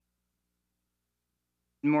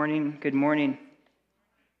Good morning. Good morning.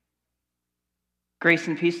 Grace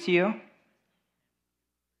and peace to you.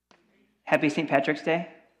 Happy St. Patrick's Day.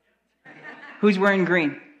 Who's wearing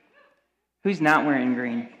green? Who's not wearing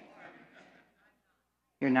green?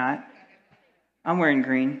 You're not? I'm wearing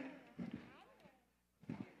green.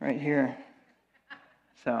 Right here.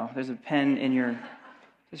 So there's a pen in your...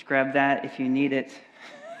 Just grab that if you need it.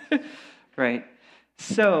 Right.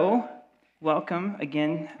 So, welcome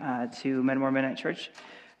again to Metamora Midnight Church.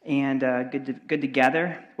 And good to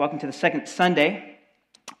gather. Welcome to the second Sunday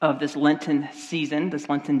of this Lenten season, this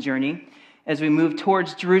Lenten journey, as we move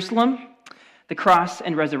towards Jerusalem, the cross,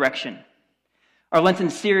 and resurrection. Our Lenten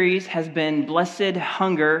series has been Blessed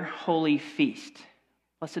Hunger, Holy Feast.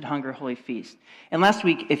 Blessed Hunger, Holy Feast. And last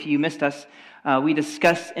week, if you missed us, we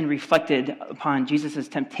discussed and reflected upon Jesus'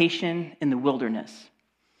 temptation in the wilderness.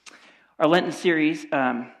 Our Lenten series,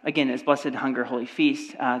 again, is Blessed Hunger, Holy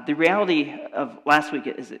Feast. The reality of last week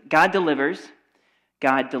is that God delivers,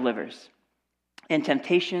 and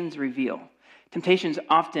temptations reveal. Temptations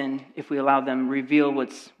often, if we allow them, reveal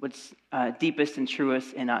what's deepest and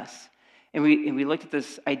truest in us. And we looked at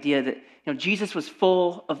this idea that Jesus was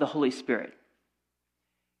full of the Holy Spirit.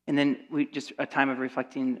 And then we just a time of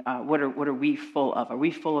reflecting, what are we full of? Are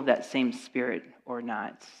we full of that same Spirit or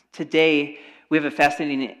not? Today, we have a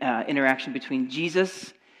fascinating interaction between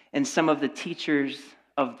Jesus and some of the teachers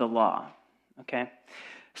of the law, okay?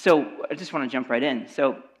 So I just want to jump right in.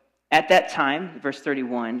 So at that time, verse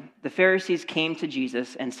 31, the Pharisees came to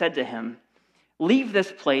Jesus and said to him, "Leave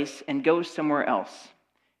this place and go somewhere else.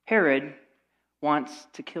 Herod wants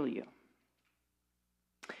to kill you."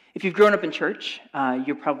 If you've grown up in church,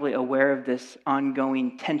 you're probably aware of this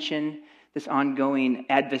ongoing tension, this ongoing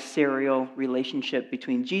adversarial relationship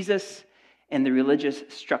between Jesus and the religious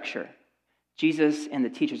structure. Jesus and the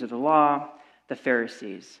teachers of the law, the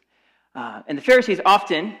Pharisees. And the Pharisees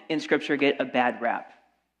often, in Scripture, get a bad rap,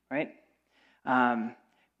 right?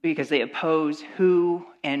 Because they oppose who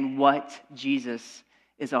and what Jesus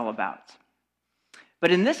is all about.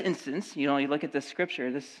 But in this instance, you look at this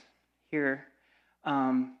Scripture, this here.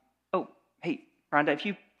 Hey, Rhonda, if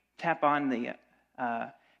you tap on if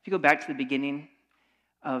you go back to the beginning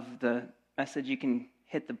of the message, you can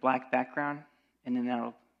hit the black background, and then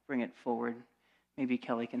that'll bring it forward. Maybe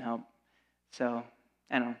Kelly can help. So,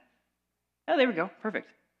 I don't know. Oh, there we go. Perfect.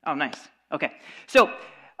 Oh, nice. Okay. So,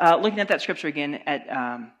 looking at that scripture again,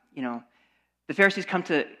 the Pharisees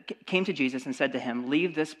came to Jesus and said to him,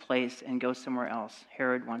 "Leave this place and go somewhere else.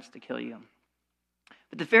 Herod wants to kill you."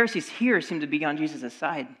 But the Pharisees here seem to be on Jesus'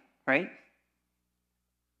 side, right?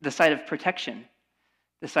 The side of protection,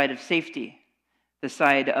 the side of safety, the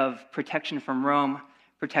side of protection from Rome,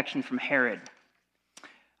 protection from Herod.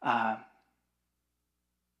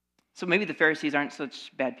 So maybe the Pharisees aren't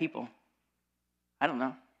such bad people. I don't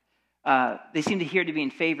know. They seem to be in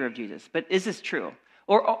favor of Jesus. But is this true?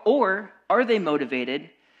 Or are they motivated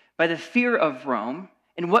by the fear of Rome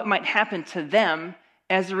and what might happen to them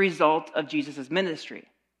as a result of Jesus' ministry?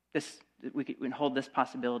 We can hold this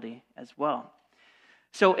possibility as well.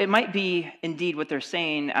 So it might be indeed what they're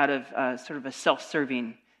saying out of sort of a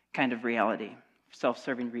self-serving kind of reality,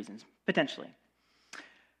 self-serving reasons, potentially.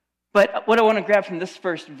 But what I want to grab from this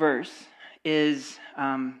first verse is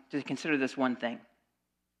to consider this one thing.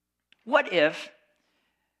 What if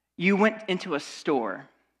you went into a store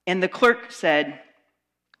and the clerk said,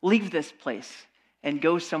 "Leave this place and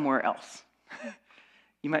go somewhere else"?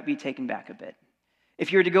 You might be taken back a bit.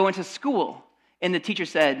 If you were to go into school and the teacher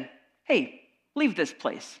said, "Hey, leave this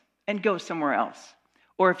place and go somewhere else."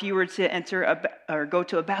 Or if you were to enter or go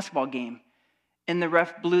to a basketball game and the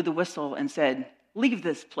ref blew the whistle and said, "Leave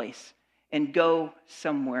this place and go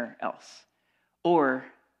somewhere else." Or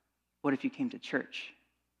what if you came to church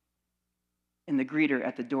and the greeter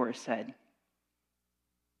at the door said,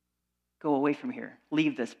 "Go away from here,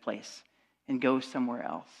 leave this place and go somewhere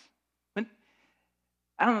else"?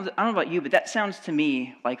 I don't know about you, but that sounds to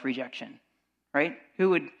me like rejection, right?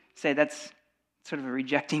 Who would say that's sort of a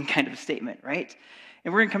rejecting kind of statement, right?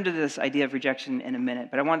 And we're going to come to this idea of rejection in a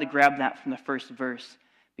minute, but I wanted to grab that from the first verse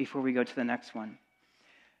before we go to the next one.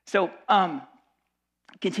 So,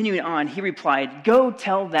 continuing on, he replied, "Go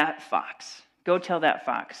tell that fox,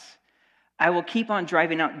 I will keep on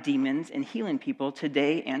driving out demons and healing people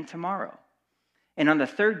today and tomorrow. And on the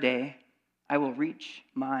third day, I will reach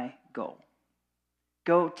my goal.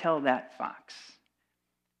 Go tell that fox."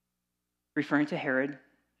 Referring to Herod,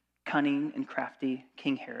 cunning and crafty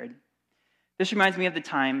King Herod. This reminds me of the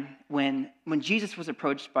time when Jesus was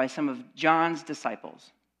approached by some of John's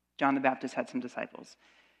disciples. John the Baptist had some disciples.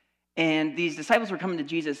 And these disciples were coming to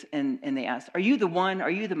Jesus and they asked, "Are you the one? Are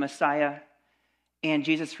you the Messiah?" And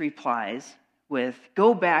Jesus replies with,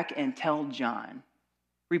 "Go back and tell John,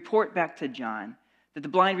 report back to John, that the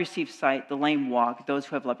blind receive sight, the lame walk, those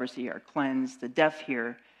who have leprosy are cleansed, the deaf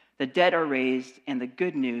hear, the dead are raised, and the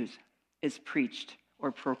good news is preached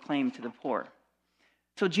or proclaimed to the poor."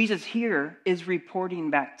 So Jesus here is reporting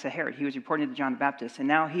back to Herod. He was reporting to John the Baptist, and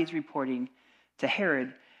now he's reporting to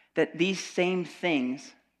Herod that these same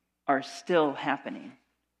things are still happening.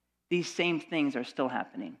 These same things are still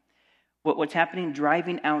happening. What's happening?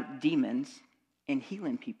 Driving out demons and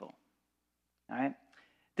healing people. All right?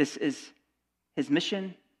 This is his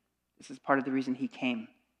mission. This is part of the reason he came.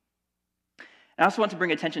 I also want to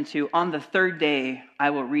bring attention to, on the third day,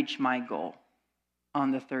 I will reach my goal.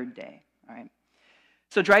 On the third day. All right?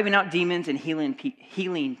 So driving out demons and healing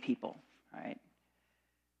people. All right?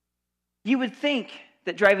 You would think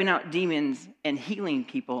that driving out demons and healing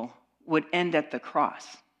people would end at the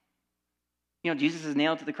cross. You know, Jesus is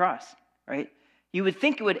nailed to the cross, right? You would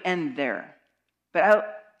think it would end there.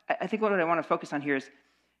 But I think what I want to focus on here is,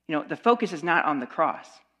 you know, the focus is not on the cross.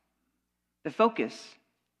 The focus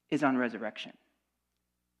is on resurrection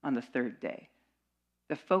on the third day.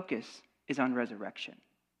 The focus is on resurrection.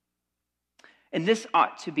 And this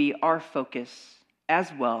ought to be our focus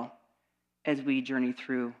as well as we journey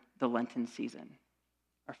through the Lenten season.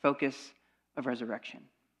 Our focus of resurrection.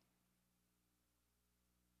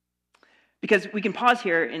 Because we can pause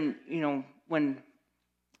here and, you know, when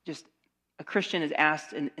just a Christian is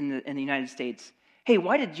asked in the United States, hey,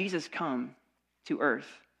 why did Jesus come to earth?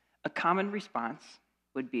 A common response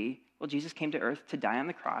would be, well, Jesus came to earth to die on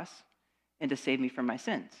the cross and to save me from my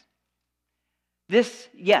sins. This,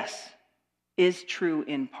 yes, is true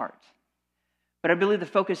in part. But I believe the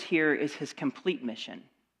focus here is his complete mission.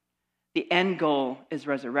 The end goal is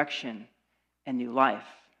resurrection and new life.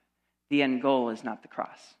 The end goal is not the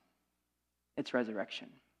cross. It's resurrection.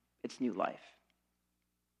 It's new life.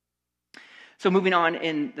 So moving on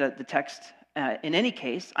in the text, in any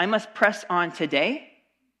case, I must press on today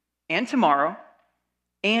and tomorrow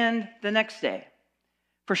and the next day.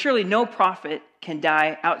 For surely no prophet can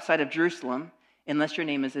die outside of Jerusalem unless your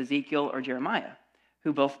name is Ezekiel or Jeremiah,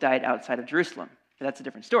 who both died outside of Jerusalem. But that's a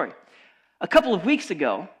different story. A couple of weeks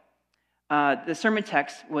ago, the sermon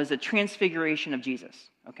text was a transfiguration of Jesus.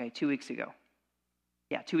 Okay, 2 weeks ago.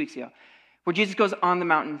 Yeah, 2 weeks ago. Where Jesus goes on the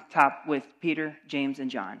mountaintop with Peter, James, and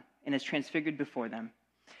John and is transfigured before them.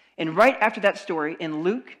 And right after that story, in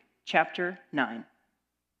Luke chapter 9,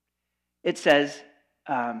 it says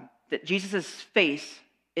that Jesus' face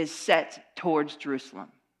is set towards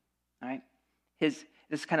Jerusalem. All right? This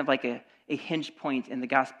is kind of like a hinge point in the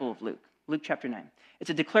Gospel of Luke. Luke chapter 9. It's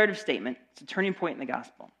a declarative statement. It's a turning point in the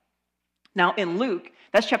Gospel. Now, in Luke,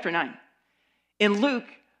 that's chapter 9. In Luke,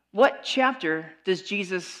 what chapter does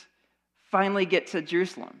Jesus finally get to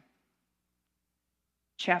Jerusalem?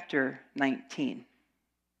 Chapter 19.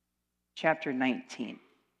 Chapter 19.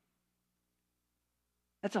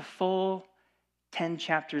 That's a full 10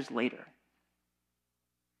 chapters later.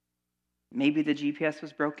 Maybe the GPS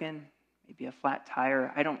was broken, maybe a flat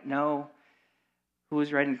tire. I don't know who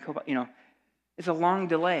was riding, it's a long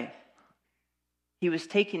delay. He was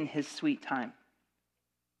taking his sweet time.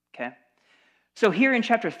 Okay? So here in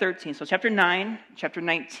chapter 13, so chapter 9, chapter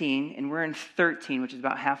 19, and we're in 13, which is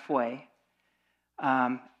about halfway,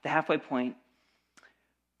 the halfway point.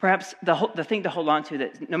 Perhaps the thing to hold on to,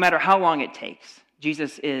 that no matter how long it takes,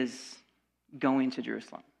 Jesus is going to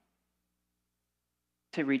Jerusalem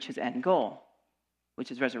to reach his end goal,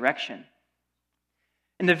 which is resurrection.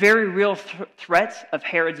 And the very real threat of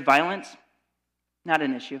Herod's violence, not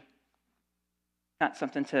an issue. Not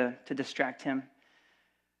something to distract him.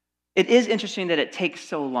 It is interesting that it takes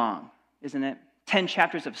so long, isn't it? 10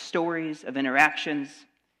 chapters of stories, of interactions,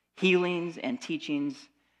 healings, and teachings.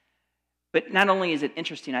 But not only is it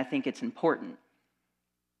interesting, I think it's important.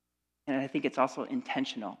 And I think it's also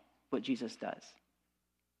intentional, what Jesus does.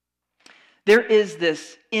 There is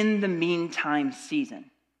this in the meantime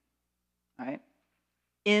season, right?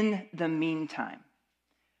 In the meantime.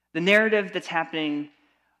 The narrative that's happening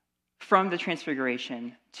from the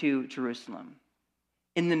transfiguration to Jerusalem,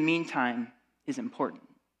 in the meantime, is important.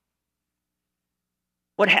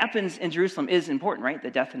 What happens in Jerusalem is important, right? The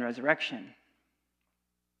death and resurrection.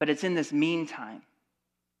 But it's in this meantime.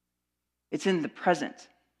 It's in the present.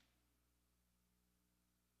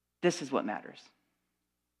 This is what matters.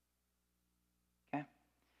 Okay?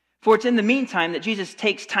 For it's in the meantime that Jesus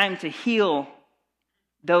takes time to heal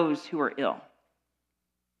those who are ill.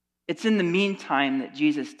 It's in the meantime that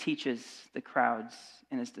Jesus teaches the crowds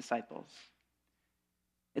and his disciples.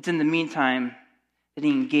 It's in the meantime that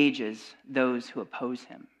he engages those who oppose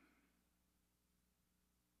him.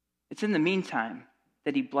 It's in the meantime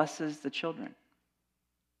that he blesses the children.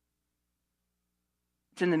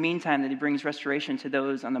 It's in the meantime that he brings restoration to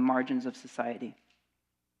those on the margins of society.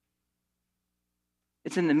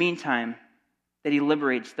 It's in the meantime that he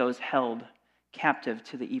liberates those held captive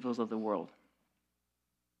to the evils of the world.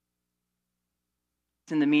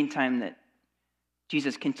 It's in the meantime that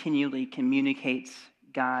Jesus continually communicates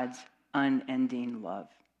God's unending love.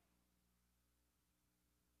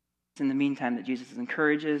 It's in the meantime that Jesus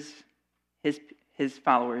encourages his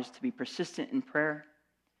followers to be persistent in prayer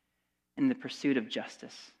in the pursuit of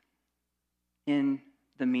justice. In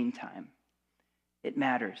the meantime, it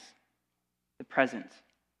matters. The present,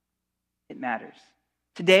 it matters.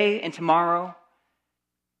 Today and tomorrow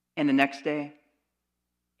and the next day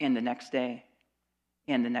and the next day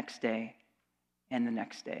and the next day and the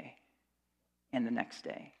next day and the next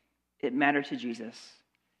day. It mattered to Jesus.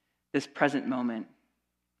 This present moment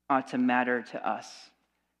ought to matter to us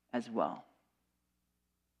as well.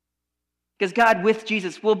 Because God with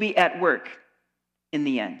Jesus will be at work in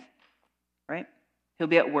the end, right? He'll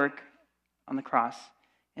be at work on the cross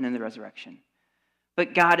and in the resurrection.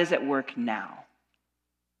 But God is at work now,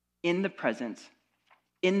 in the present,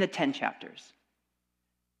 in the 10 chapters.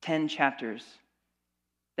 10 chapters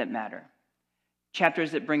that matter.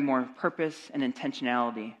 Chapters that bring more purpose and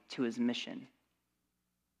intentionality to his mission.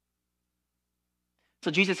 So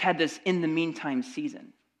Jesus had this in the meantime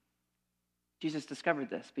season. Jesus discovered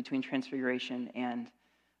this between transfiguration and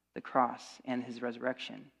the cross and his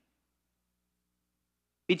resurrection.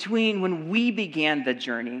 Between when we began the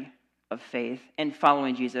journey of faith and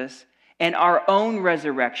following Jesus and our own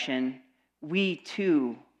resurrection, we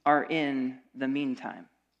too are in the meantime.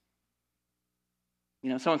 You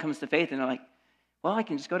know, someone comes to faith and they're like, well, I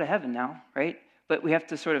can just go to heaven now, right? But we have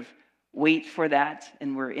to sort of wait for that,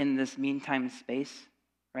 and we're in this meantime space,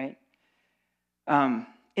 right?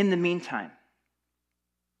 In the meantime.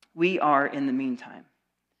 We are in the meantime.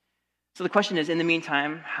 So the question is, in the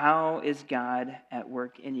meantime, how is God at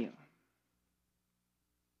work in you?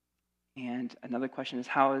 And another question is,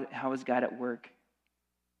 how is God at work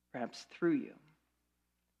perhaps through you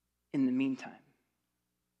in the meantime?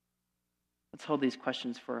 Let's hold these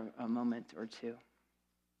questions for a moment or two.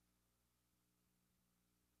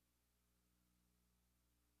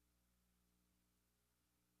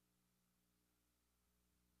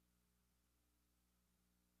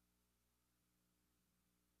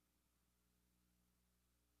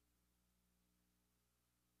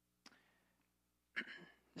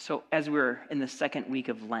 So as we're in the second week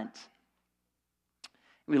of Lent,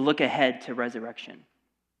 we look ahead to resurrection.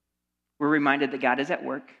 We're reminded that God is at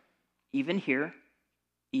work, even here,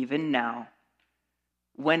 even now,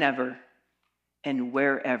 whenever and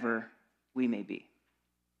wherever we may be.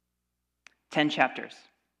 10 chapters.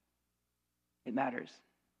 It matters.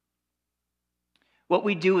 What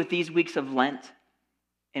we do with these weeks of Lent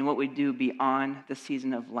and what we do beyond the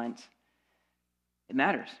season of Lent, it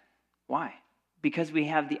matters. Why? Because we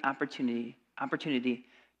have the opportunity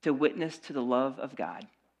to witness to the love of God,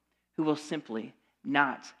 who will simply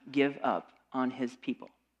not give up on his people.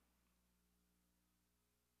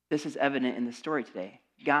 This is evident in the story today.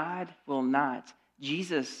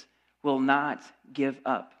 Jesus will not give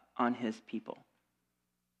up on his people.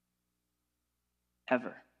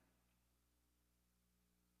 Ever.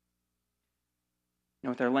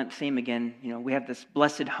 With our Lent theme again, we have this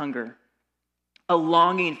blessed hunger, a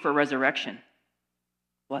longing for resurrection.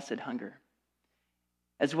 Blessed hunger,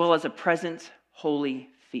 as well as a present holy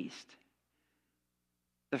feast.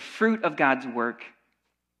 The fruit of God's work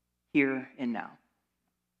here and now.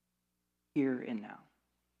 Here and now.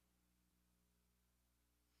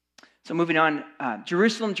 So moving on,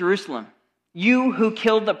 Jerusalem, Jerusalem, you who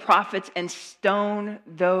killed the prophets and stoned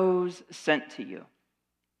those sent to you.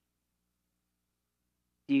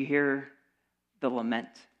 Do you hear the lament?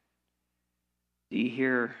 Do you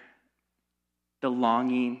hear the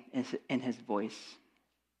longing in his voice,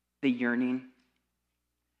 the yearning,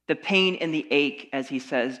 the pain and the ache as he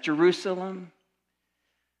says, Jerusalem,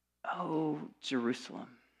 oh, Jerusalem.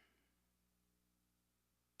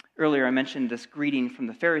 Earlier I mentioned this greeting from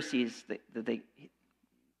the Pharisees that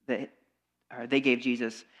they gave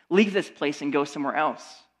Jesus, leave this place and go somewhere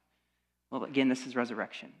else. Well, again, this is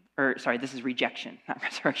resurrection. This is rejection, not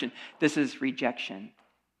resurrection. This is rejection.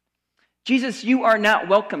 Jesus, you are not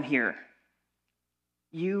welcome here.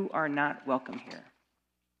 You are not welcome here.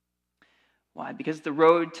 Why? Because the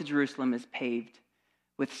road to Jerusalem is paved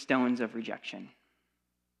with stones of rejection.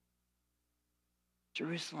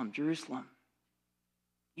 Jerusalem, Jerusalem,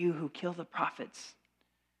 you who kill the prophets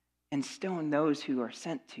and stone those who are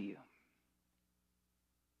sent to you.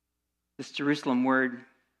 This Jerusalem word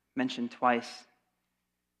mentioned twice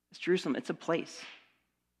It's Jerusalem. It's a place.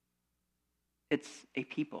 It's a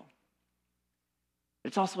people.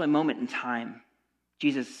 It's also a moment in time.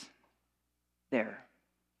 Jesus there.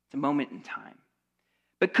 It's a moment in time.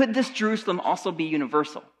 But could this Jerusalem also be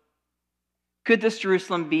universal? Could this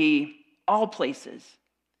Jerusalem be all places,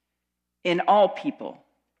 in all people,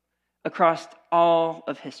 across all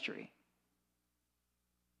of history,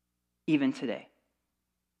 even today?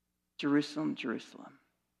 Jerusalem, Jerusalem.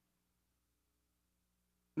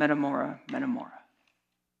 Metamora, Metamora.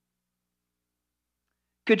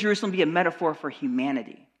 Could Jerusalem be a metaphor for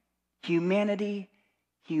humanity? Humanity,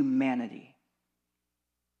 humanity.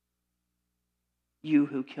 You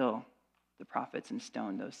who kill the prophets and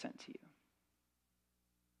stone those sent to you.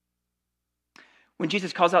 When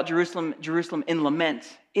Jesus calls out Jerusalem, Jerusalem in lament,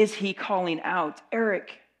 is he calling out,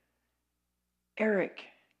 Eric,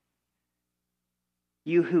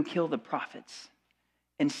 you who kill the prophets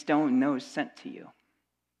and stone those sent to you?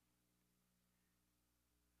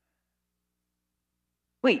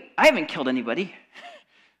 Wait, I haven't killed anybody.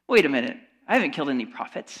 Wait a minute. I haven't killed any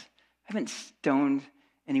prophets. I haven't stoned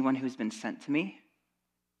anyone who's been sent to me.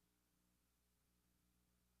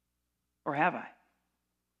 Or have I?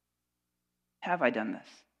 Have I done this?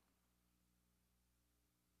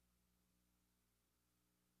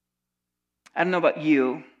 I don't know about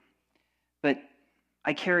you, but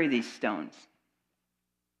I carry these stones.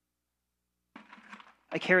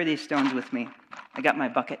 I carry these stones with me. I got my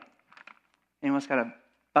bucket. Anyone's got a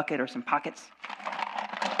bucket or some pockets?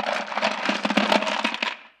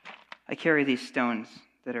 I carry these stones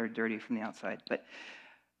that are dirty from the outside, but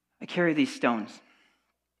I carry these stones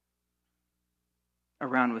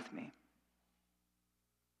around with me.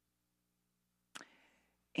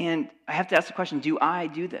 And I have to ask the question, do I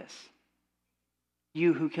do this?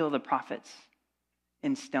 You who kill the prophets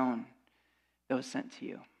and stone those sent to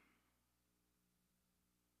you.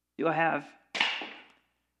 Do I have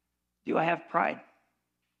pride?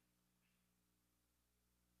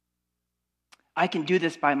 I can do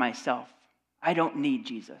this by myself. I don't need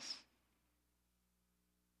Jesus.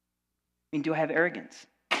 I mean, do I have arrogance?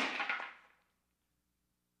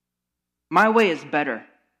 My way is better.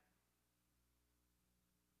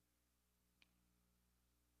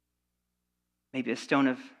 Maybe a stone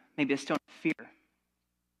of fear.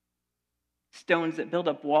 Stones that build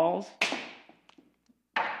up walls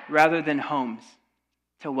rather than homes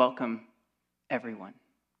to welcome everyone.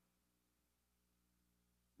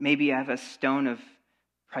 Maybe I have a stone of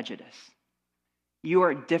prejudice. You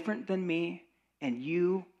are different than me, and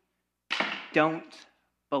you don't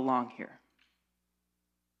belong here.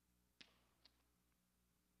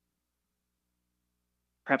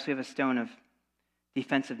 Perhaps we have a stone of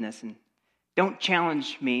defensiveness and don't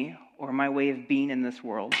challenge me or my way of being in this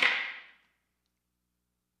world.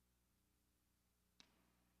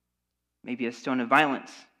 Maybe a stone of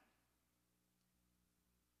violence.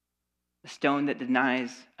 A stone that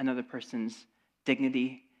denies another person's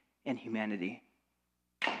dignity and humanity.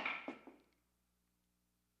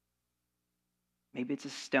 Maybe it's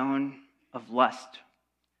a stone of lust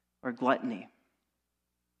or gluttony,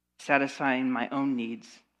 satisfying my own needs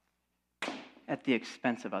at the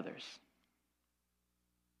expense of others.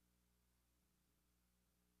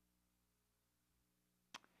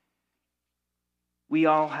 We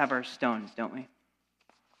all have our stones, don't we?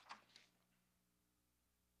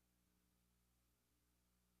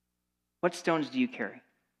 What stones do you carry?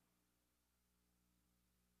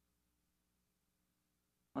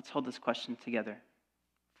 Let's hold this question together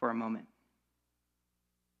for a moment.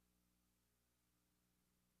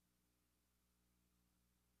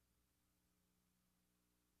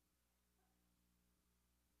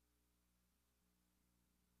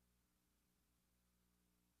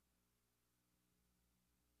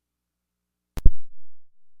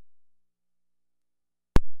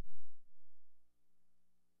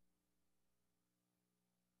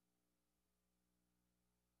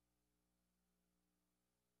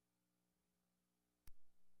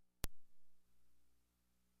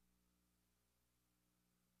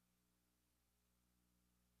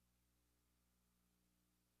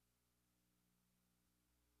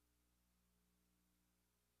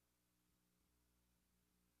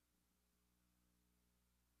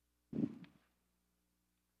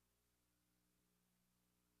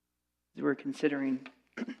 As we're considering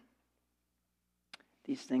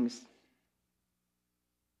these things,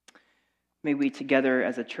 may we together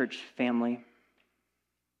as a church family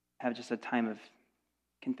have just a time of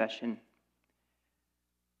confession.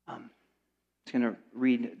 I'm just going to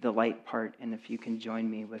read the light part, and if you can join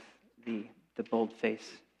me with the bold face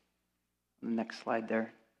on the next slide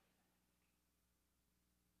there.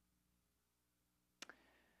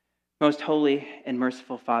 Most holy and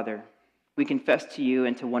merciful Father, we confess to you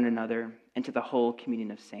and to one another and to the whole communion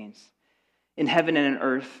of saints in heaven and on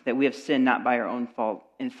earth that we have sinned not by our own fault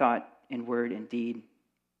in thought, in word, and deed.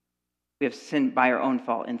 We have sinned by our own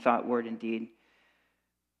fault in thought, word, and deed,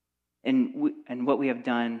 and what we have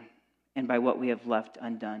done and by what we have left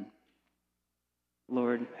undone.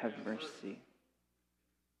 Lord, have mercy.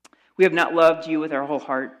 We have not loved you with our whole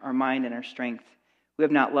heart, our mind, and our strength. We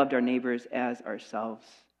have not loved our neighbors as ourselves.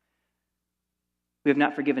 We have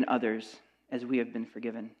not forgiven others as we have been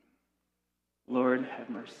forgiven. Lord,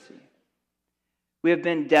 have mercy. We have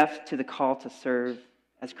been deaf to the call to serve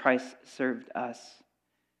as Christ served us.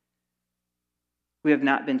 We have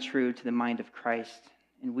not been true to the mind of Christ,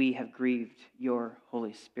 and we have grieved your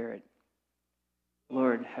Holy Spirit.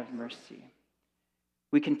 Lord, have mercy.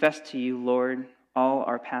 We confess to you, Lord, all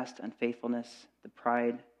our past unfaithfulness, the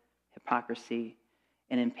pride, hypocrisy,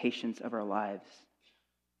 and impatience of our lives.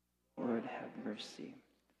 Lord, have mercy.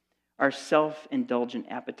 Our self-indulgent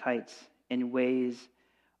appetites and ways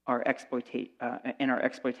and our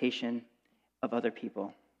exploitation of other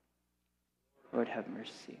people. Lord, have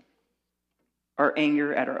mercy. Our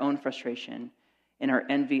anger at our own frustration and our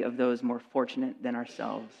envy of those more fortunate than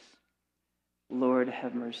ourselves. Lord,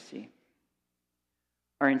 have mercy.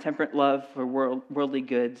 Our intemperate love for worldly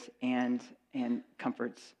goods and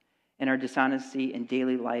comforts, and our dishonesty in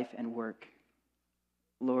daily life and work.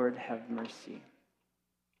 Lord, have mercy.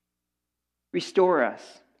 Restore us,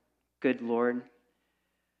 good Lord,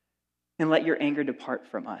 and let your anger depart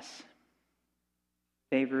from us.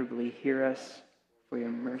 Favorably hear us, for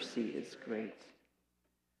your mercy is great.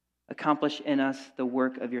 Accomplish in us the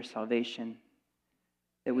work of your salvation,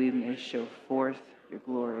 that we may show forth your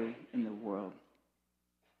glory in the world.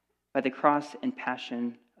 By the cross and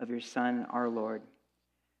passion of your Son, our Lord,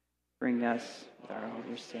 bring us with our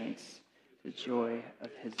elder saints the joy of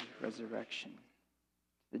his resurrection.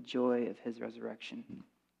 The joy of his resurrection.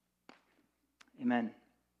 Amen.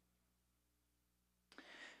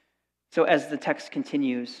 So as the text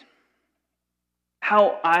continues,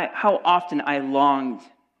 how often I longed,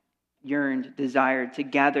 yearned, desired to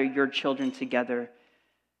gather your children together,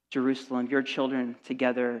 Jerusalem, your children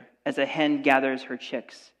together, as a hen gathers her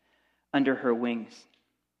chicks under her wings.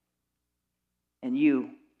 And you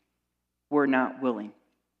were not willing.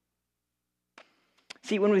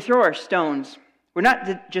 See, when we throw our stones, we're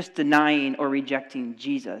not just denying or rejecting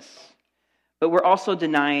Jesus, but we're also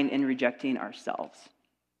denying and rejecting ourselves.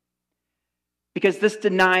 Because this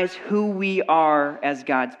denies who we are as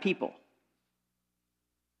God's people.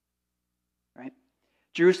 Right?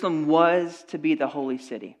 Jerusalem was to be the holy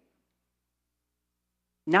city.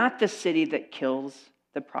 Not the city that kills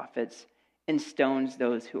the prophets and stones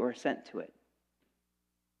those who are sent to it.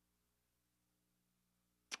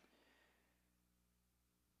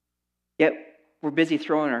 Yet we're busy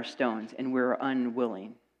throwing our stones and we're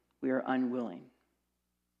unwilling. We are unwilling.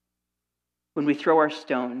 When we throw our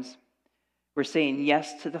stones, we're saying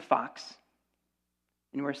yes to the fox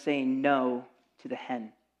and we're saying no to the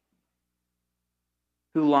hen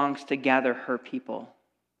who longs to gather her people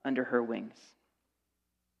under her wings.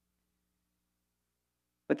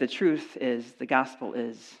 But the truth is, the gospel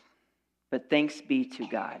is, but thanks be to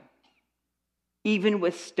God. Even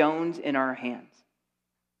with stones in our hands,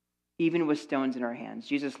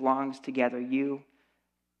 Jesus longs to gather you,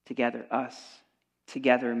 to gather us, to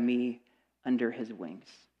gather me under his wings.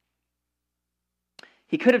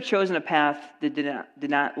 He could have chosen a path that did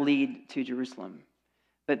not lead to Jerusalem,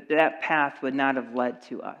 but that path would not have led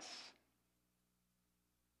to us.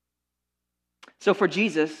 So for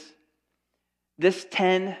Jesus, this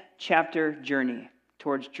 10-chapter journey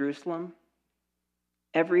towards Jerusalem,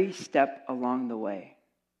 every step along the way,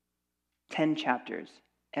 10 chapters,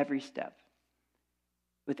 every step.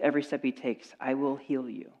 With every step he takes, I will heal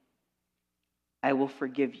you. I will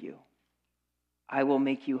forgive you. I will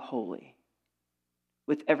make you holy.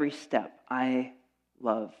 With every step, I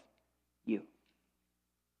love you.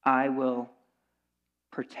 I will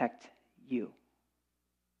protect you.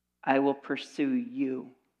 I will pursue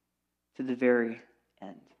you to the very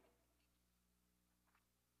end.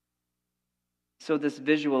 So this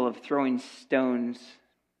visual of throwing stones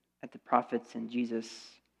at the prophets and Jesus,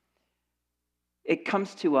 it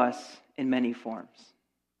comes to us in many forms.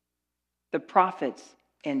 The prophets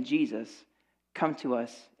and Jesus come to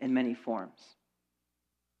us in many forms.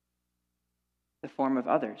 The form of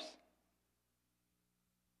others.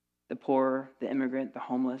 The poor, the immigrant, the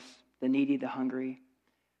homeless, the needy, the hungry,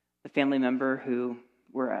 the family member who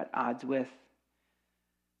we're at odds with,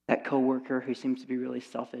 that coworker who seems to be really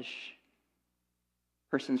selfish,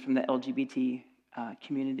 persons from the LGBT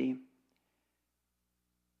community.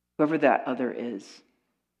 whoever that other is,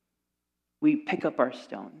 we pick up our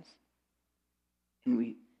stones and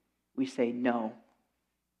we say, no,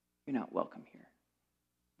 you're not welcome here.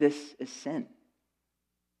 This is sin.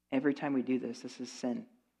 Every time we do this, this is sin.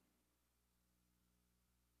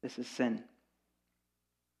 This is sin.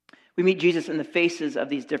 We meet Jesus in the faces of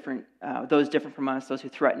these those different from us, those who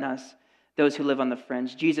threaten us, those who live on the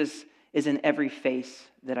fringe. Jesus is in every face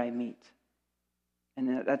that I meet.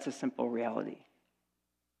 And that's a simple reality.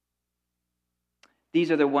 These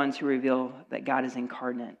are the ones who reveal that God is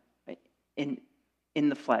incarnate in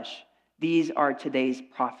the flesh. These are today's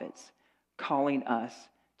prophets calling us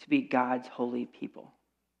to be God's holy people.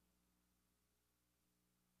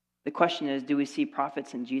 The question is, do we see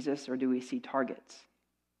prophets in Jesus or do we see targets?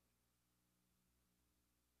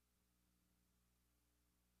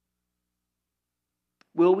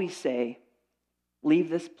 Will we say, leave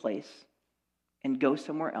this place and go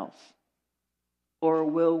somewhere else? Or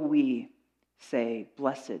will we say,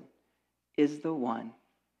 blessed is the one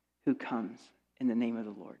who comes in the name of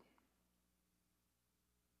the Lord?